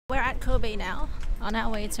We're at Kobe now, on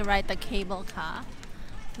our way to ride the cable car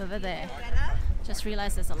over there. Just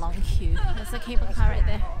realized there's a long queue. There's the cable car right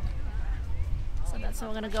there. So that's where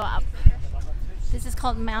we're gonna go up. This is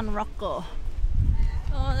called Mt Rokko.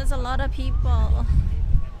 Oh, there's a lot of people.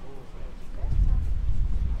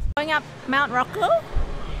 Going up Mt Rokko,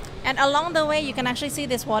 and along the way you can actually see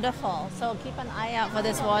this waterfall. So keep an eye out for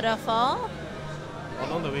this waterfall.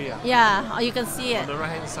 Along the way, yeah. Yeah, you can see it. On the right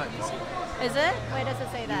hand side, you see. Is it? Where does it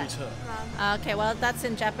say that? Okay, well that's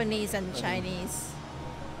in Japanese and Chinese.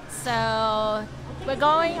 So we're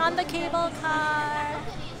going on the cable car.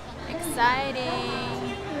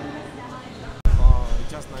 Exciting. Oh,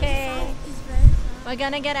 just nice. Okay, we're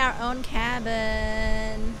gonna get our own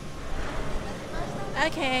cabin.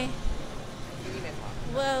 Okay.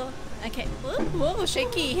 Whoa. Okay. Whoa, whoa,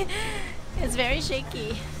 shaky. It's very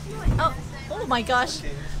shaky. Oh my gosh.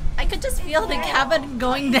 I could just feel the cabin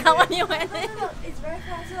going down when you went in. It's very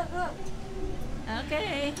fast. Look.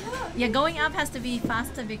 Okay. Yeah, going up has to be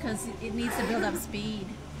faster because it needs to build up speed.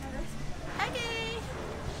 Okay.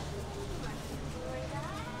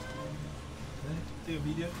 Do a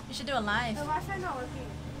video. You should do a live. The Wi-Fi not working.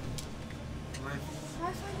 Live.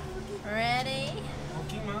 Wi-Fi not working. Ready?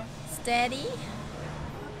 Working, ma? Steady.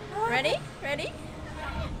 Ready? Ready?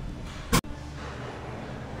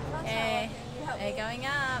 Okay. We're going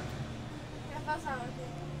up.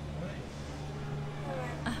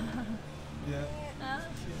 Yeah.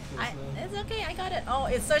 It's okay, I got it. Oh,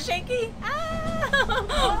 it's so shaky. Ah!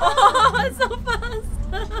 Oh, it's so fast.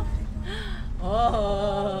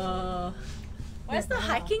 Oh. Where's the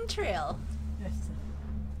hiking trail?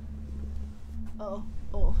 Oh,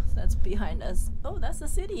 that's behind us. Oh, that's the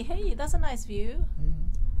city. Hey, that's a nice view.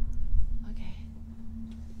 Okay.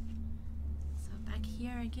 So back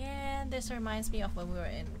here again. This reminds me of when we were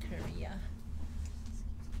in Korea.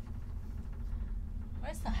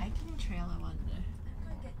 Where's the hiking trail, I wonder?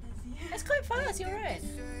 It's quite fast, you're right.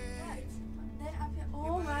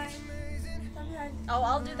 Oh my. Oh,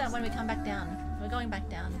 I'll do that when we come back down. We're going back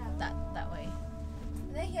down that way.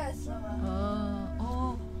 Then here is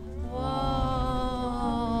Oh, whoa.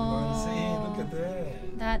 See, look at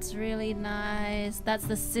that. That's really nice. That's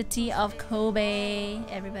the city of Kobe,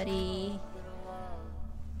 everybody.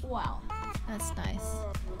 Wow, that's nice.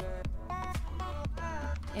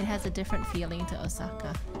 It has a different feeling to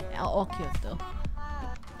Osaka or Kyoto.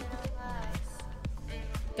 Nice.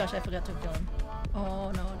 Gosh, I forgot to film.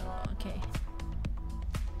 Oh no, okay.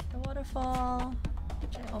 The waterfall,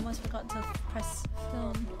 which I almost forgot to press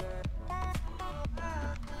film.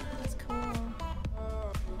 That's cool.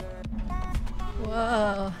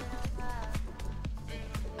 Whoa.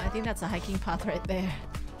 I think that's a hiking path right there.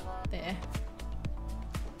 There.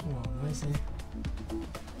 Wow, nice, eh?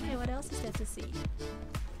 Okay, what else is there to see?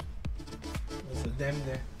 There's a dam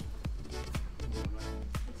there.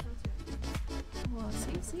 Whoa,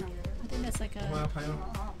 see? I think that's like a... Wow, pile.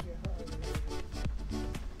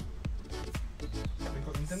 We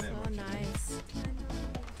got internet. So nice.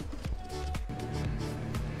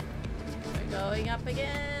 We're going up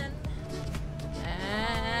again.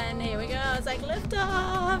 And here we go. It's like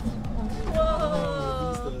liftoff.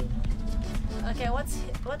 Whoa. Okay,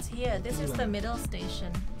 what's here? This is the middle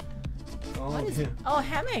station. Oh, What is yeah. Oh,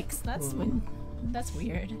 hammocks. That's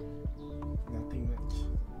weird. Nothing much.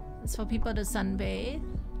 It's for people to sunbathe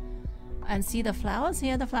and see the flowers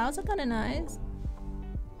here. The flowers are kind of nice.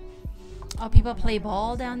 Oh, people play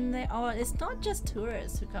ball down there. Oh, it's not just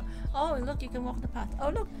tourists who come. Oh, look, you can walk the path. Oh,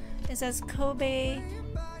 look, it says Kobe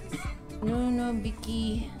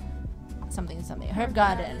Nunobiki something Herb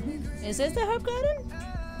Garden. Is this the Herb Garden?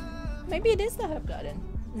 Maybe it is the Herb Garden.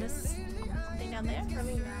 This thing down there.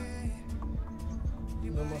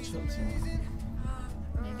 Not much else.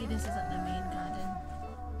 Maybe this isn't the main garden.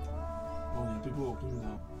 Oh, yeah, people walking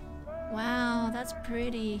now. Wow, that's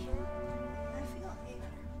pretty.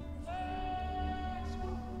 Oh,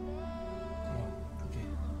 okay.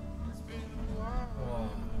 Wow,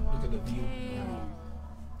 look at the view.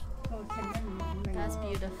 That's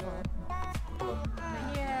beautiful. We're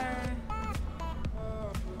here.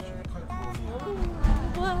 Quite cool here.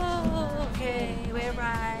 Whoa, okay, we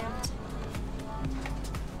arrived.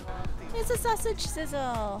 It's a sausage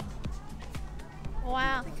sizzle.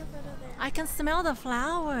 Wow. I can smell the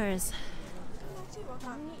flowers.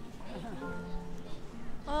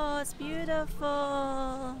 Oh, it's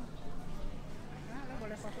beautiful.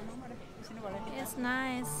 It's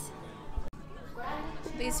nice.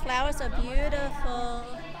 These flowers are beautiful.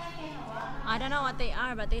 I don't know what they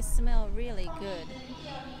are, but they smell really good.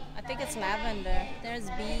 I think it's lavender. There's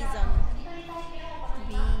bees on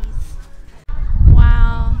bees.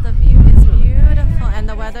 Wow, the view is beautiful. beautiful, and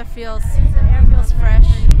the air feels fresh.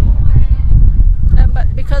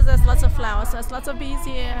 But because there's lots of flowers, there's lots of bees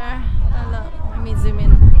here. Oh, look, let me zoom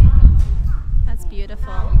in. That's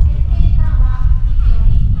beautiful.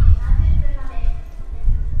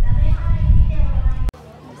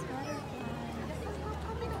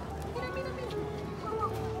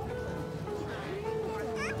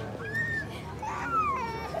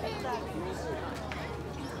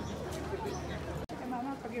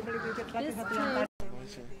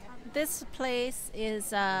 This place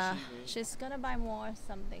is, she's gonna buy more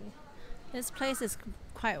something. This place is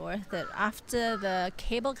quite worth it. After the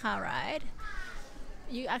cable car ride,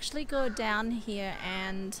 you actually go down here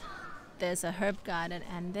and there's a herb garden,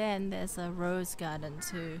 and then there's a rose garden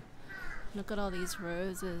too. Look at all these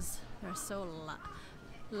roses. They're so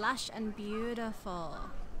lush and beautiful.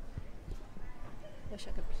 Wish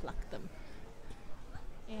I could pluck them.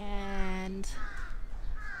 And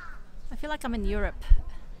I feel like I'm in Europe.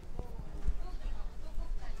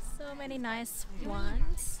 So many nice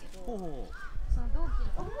ones. Oh.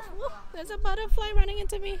 Oh, there's a butterfly running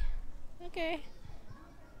into me. Okay.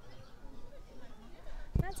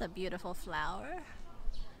 That's a beautiful flower.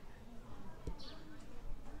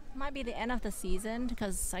 Might be the end of the season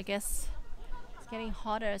because I guess it's getting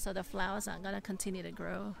hotter, so the flowers aren't gonna continue to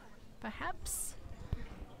grow. Perhaps.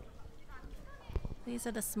 These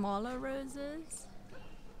are the smaller roses.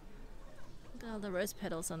 Look at all the rose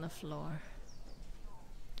petals on the floor.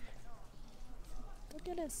 Look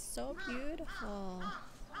at it, so beautiful.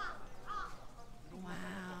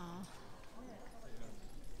 Wow.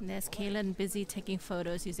 And there's Kaylin busy taking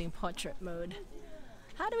photos using portrait mode.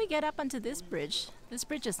 How do we get up onto this bridge? This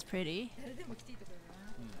bridge is pretty.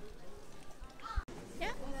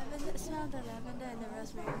 Yeah. Smell the lavender and the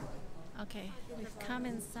rosemary. Okay, we've come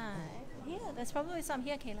inside. Yeah, there's probably some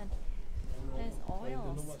here, Kaylin. There's I don't know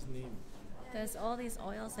oils. what's name. There's all these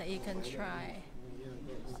oils that you can try.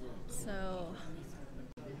 So,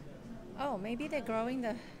 oh, maybe they're growing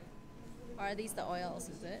the. Or are these the oils?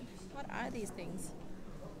 Is it? What are these things?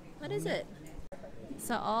 What is it?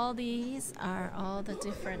 So all these are all the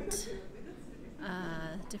different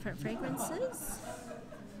fragrances.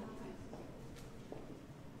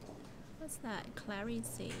 What's that? Clary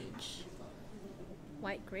sage.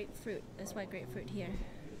 White grapefruit. There's white grapefruit here.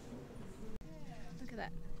 Look at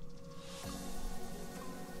that.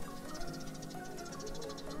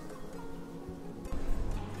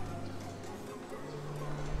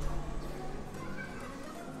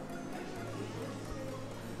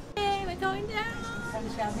 Hey, we're going down.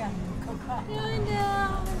 Going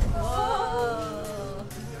down. Whoa.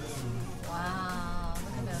 Wow,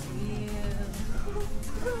 look at the view.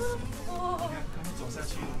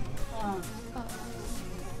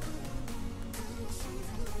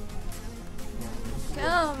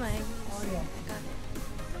 Oh my god.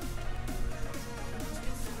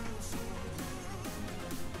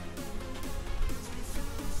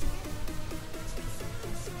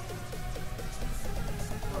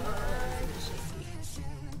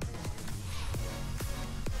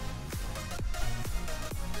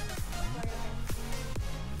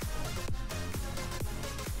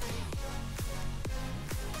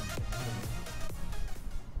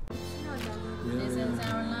 This is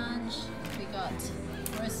our lunch. We got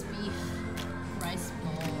roast beef, rice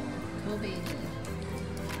bowl, Kobe beef.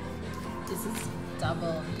 This is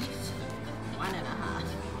double beef, 1.5.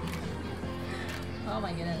 Oh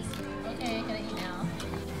my goodness. Okay, can I eat now?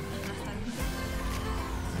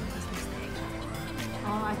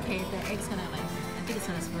 Oh, okay. The egg's gonna I think it's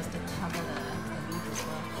supposed to cover the beef as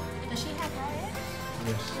well. Does she have raw egg?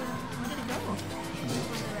 Yes. Where did it go? The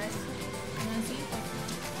rice. You wanna see?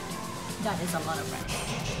 That is a lot of rice.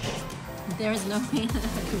 There is no way that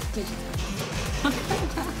I could fish.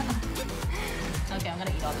 Okay, I'm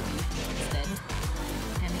gonna eat all the beef instead.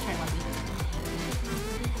 And try one beef.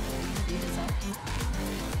 Beef itself.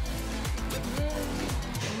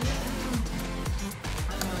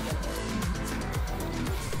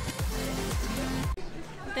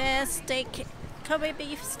 There's steak, Kobe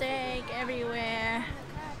beef steak everywhere.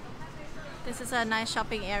 This is a nice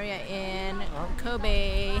shopping area in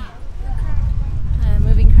Kobe.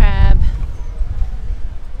 Moving crab.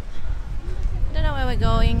 Don't know where we're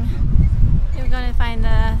going. We're gonna find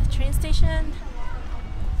the train station.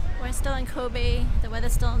 We're still in Kobe. The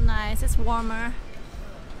weather's still nice. It's warmer,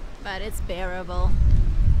 but it's bearable.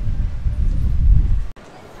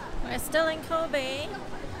 We're still in Kobe,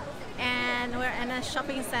 and we're in a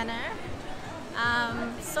shopping center.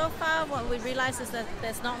 So far, what we realized is that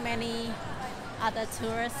there's not many other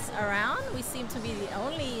tourists around. We seem to be the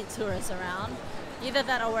only tourists around. Either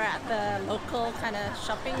that or we're at the local kind of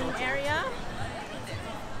shopping area.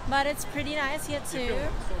 But it's pretty nice here too.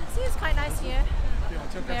 See, it's quite nice here.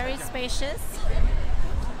 Very spacious.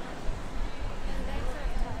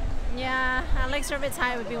 Yeah, our legs are a bit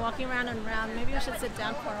tired. We've been walking around and around. Maybe we should sit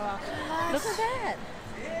down for a while. Look at that.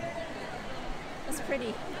 That's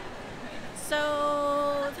pretty.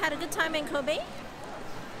 So, we've had a good time in Kobe.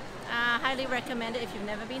 Highly recommend it if you've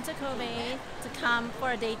never been to Kobe to come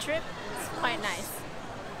for a day trip. It's quite nice.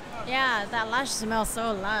 Yeah, that lush smells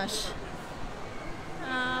so lush.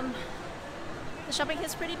 The shopping here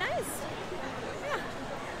is pretty nice.